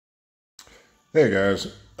Hey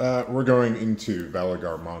guys, we're going into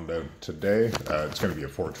Valigarmanda today. It's going to be a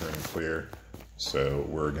 4-turn clear, so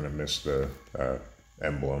we're going to miss the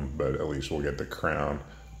emblem, but at least we'll get the crown.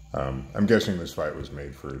 I'm guessing this fight was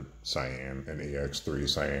made for Cyan, an EX3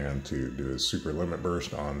 Cyan, to do his super limit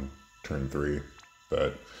burst on turn 3,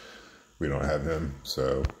 but we don't have him,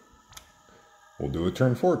 so we'll do a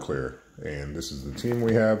turn 4 clear. And this is the team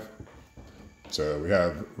we have. So we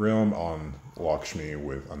have Realm on Lakshmi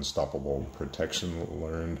with Unstoppable Protection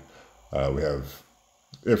learned. We have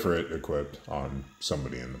Ifrit equipped on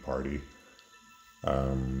somebody in the party.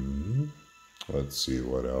 Let's see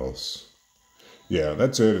what else. Yeah,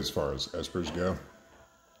 that's it as far as Espers go.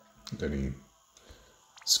 Any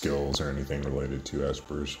skills or anything related to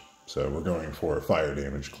Espers. So we're going for a fire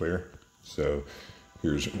damage clear. So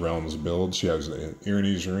here's Realm's build. She has an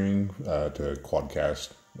Irine's Ring to quad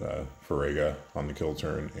cast Farega on the kill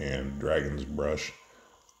turn, and Dragon's Brush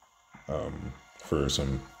for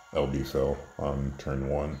some LB fill on turn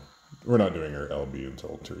 1. We're not doing her LB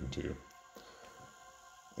until turn 2.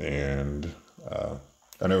 And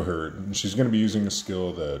I know she's going to be using a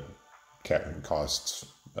skill that costs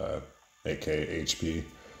AK HP,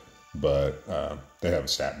 but they have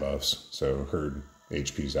stat buffs, so her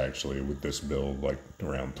HP is actually, with this build, like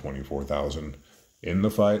around 24,000 in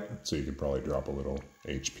the fight, so you could probably drop a little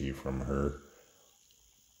HP from her.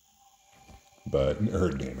 But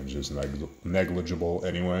her damage is negligible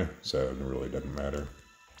anyway, so it really doesn't matter.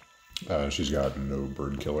 She's got no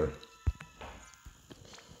bird killer.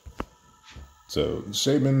 So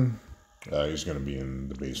Sabin, he's going to be in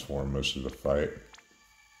the base form most of the fight.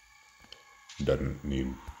 Doesn't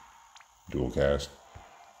need dual cast.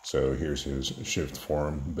 So here's his shift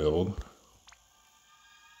form build.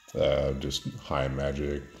 Just high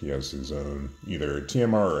magic. He has his own either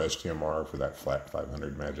TMR or STMR for that flat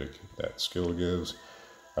 500 magic that skill gives.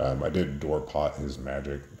 I did door pot his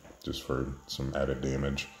magic just for some added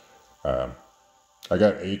damage. I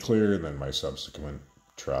got A clear, and then my subsequent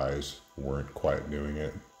tries weren't quite doing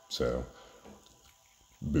it, so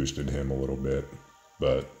boosted him a little bit.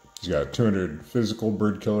 But he's got 200 physical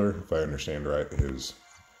bird killer, if I understand right. His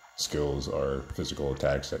skills are physical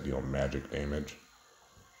attacks that deal magic damage.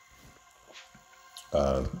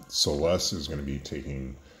 Celeste is going to be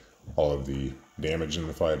taking all of the damage in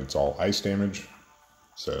the fight. It's all ice damage,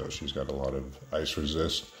 so she's got a lot of ice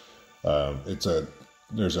resist. There's a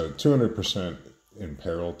 200% in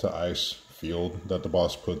peril to ice field that the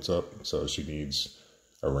boss puts up, so she needs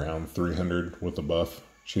around 300 with the buff.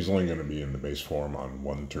 She's only going to be in the base form on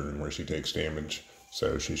 1 turn where she takes damage,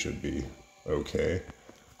 so she should be okay.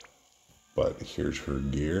 But here's her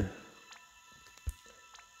gear.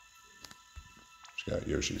 She's got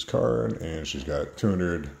Yoshi's card, and she's got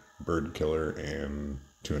 200 bird killer and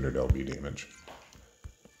 200 LB damage.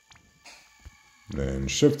 Then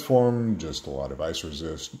shift form, just a lot of ice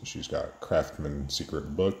resist. She's got Craftsman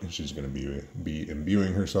Secret Book. She's going to be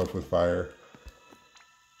imbuing herself with fire.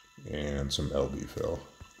 And some LB fill.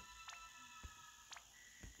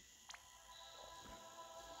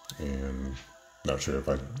 And not sure if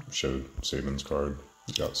I showed Sabin's card.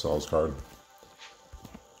 Got Saul's card.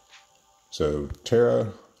 So Terra,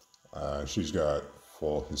 she's got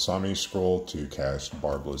full Hisami scroll to cast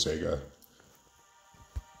Barb Lazega.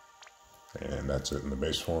 And that's it in the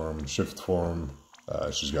base form. Shift form,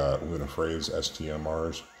 she's got Lunafray's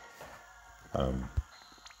STMRs,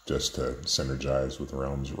 just to synergize with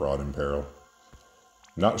Realm's Rod in Peril.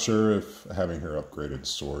 Not sure if having her upgraded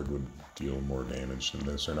sword would deal more damage than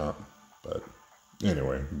this or not, but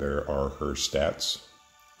anyway, there are her stats.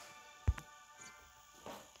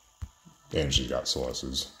 And she's got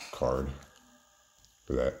Celeste's card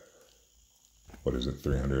for that. What is it?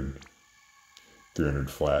 300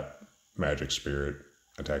 flat magic spirit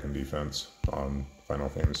attack and defense on Final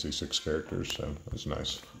Fantasy VI characters, so that's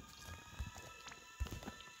nice.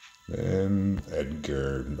 And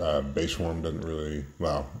Edgar, base form doesn't really,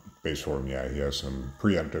 well, base form, yeah, he has some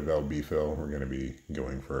preemptive LB fill. We're going to be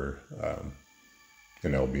going for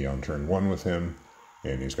an LB on turn 1 with him,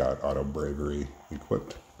 and he's got auto bravery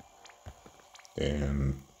equipped.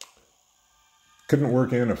 And couldn't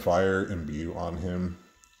work in a fire imbue on him,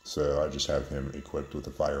 so I just have him equipped with a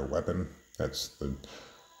fire weapon. That's the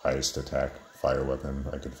highest attack fire weapon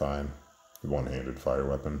I could find. The one-handed fire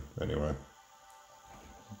weapon, anyway.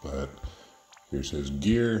 But here's his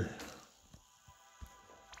gear.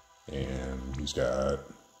 And he's got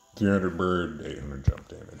 300 bird, 800 jump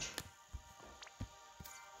damage.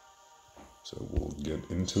 So we'll get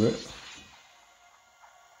into it.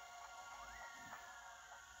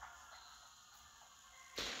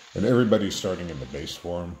 And everybody's starting in the base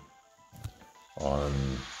form on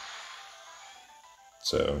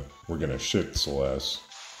So we're going to shift Celeste,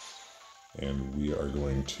 and we are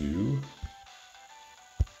going to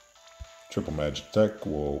triple magic attack.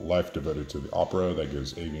 Will life devoted to the opera. That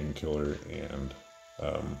gives Avian Killer and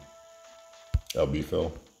LB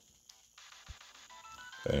fill.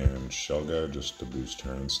 And Shelga just to boost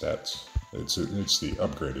her own stats. It's the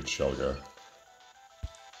upgraded Shelga.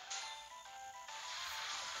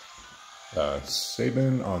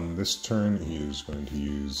 Sabin on this turn, he is going to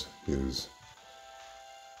use his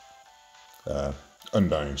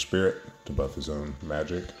Undying Spirit to buff his own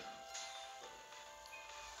magic.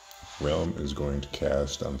 Realm is going to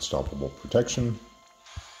cast Unstoppable Protection.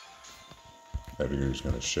 Edgar is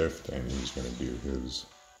going to shift, and he's going to do his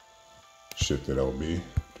shifted LB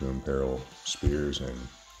to imperil spears and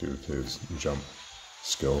do his jump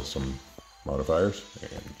skill some modifiers.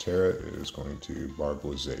 And Terra is going to Barb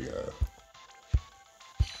Lizega.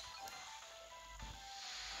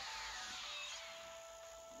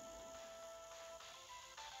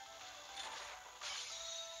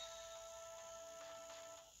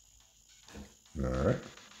 Alright.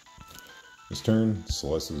 This turn,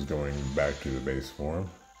 Celeste is going back to the base form.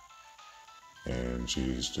 And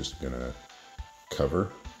she's just gonna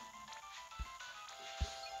cover.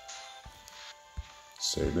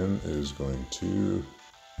 Sabin is going to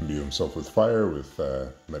imbue himself with fire with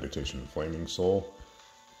Meditation Flaming Soul.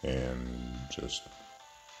 And just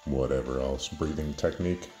whatever else. Breathing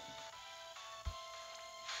Technique.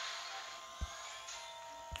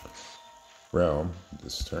 Realm,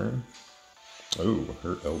 this turn. Oh,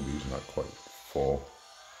 her LB's not quite full.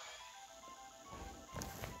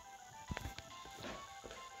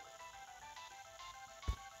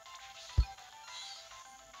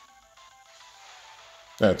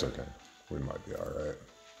 That's okay. We might be alright.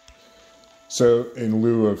 So, in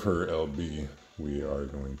lieu of her LB, we are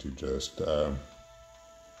going to just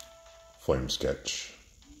Flame Sketch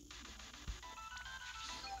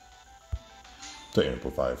to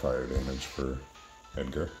amplify fire damage for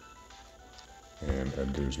Edgar. And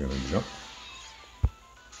Edgar's going to jump.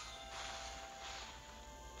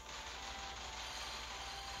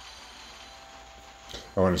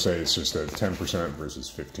 I want to say it's just a 10% versus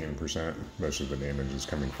 15%. Most of the damage is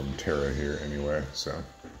coming from Terra here anyway, so.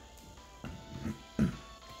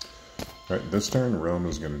 Alright, this turn, Realm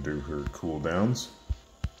is going to do her cooldowns.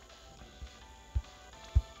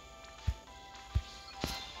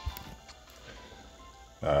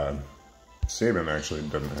 Sabin actually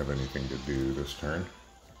doesn't have anything to do this turn.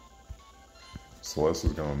 Celeste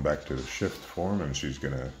is going back to the shift form, and she's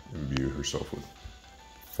going to imbue herself with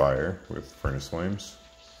fire with Furnace Flames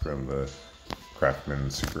from the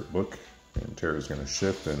Craftsman's Secret Book. And Terra's going to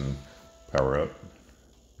shift and power up.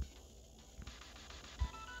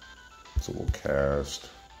 So we'll cast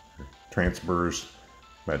Trance Burst,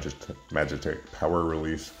 Magitek Power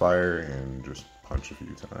Release Fire, and just punch a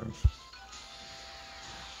few times.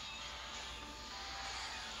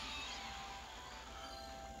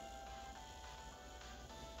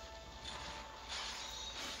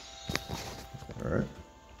 Alright.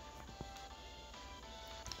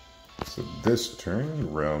 So this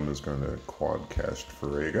turn, Realm is going to quad cast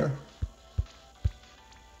Farega.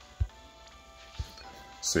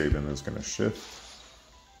 Sabin is going to shift.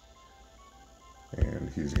 And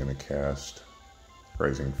he's going to cast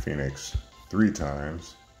Rising Phoenix 3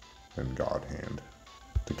 times and God Hand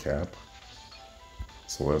to cap.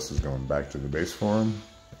 Celeste is going back to the base form,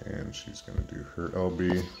 and she's going to do her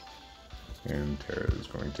LB. And Terra is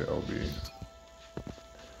going to LB.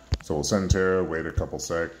 So we'll send Terra, wait a couple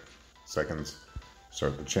seconds,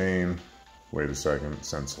 start the chain, wait a second,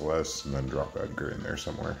 send Celeste, and then drop Edgar in there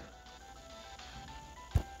somewhere.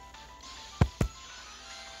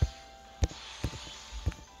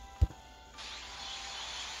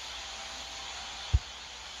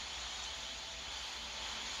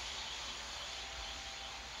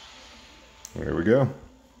 There we go.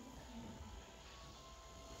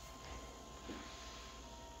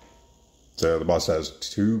 So the boss has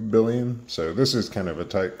 2 billion, so this is kind of a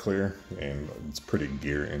tight clear, and it's pretty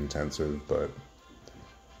gear intensive, but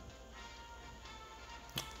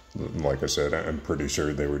like I said, I'm pretty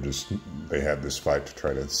sure they had this fight to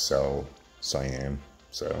try to sell Cyan,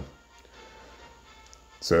 so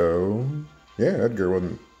yeah, Edgar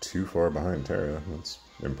wasn't too far behind Terra. That's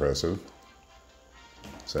impressive.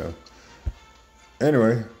 So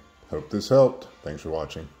anyway, hope this helped. Thanks for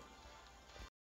watching.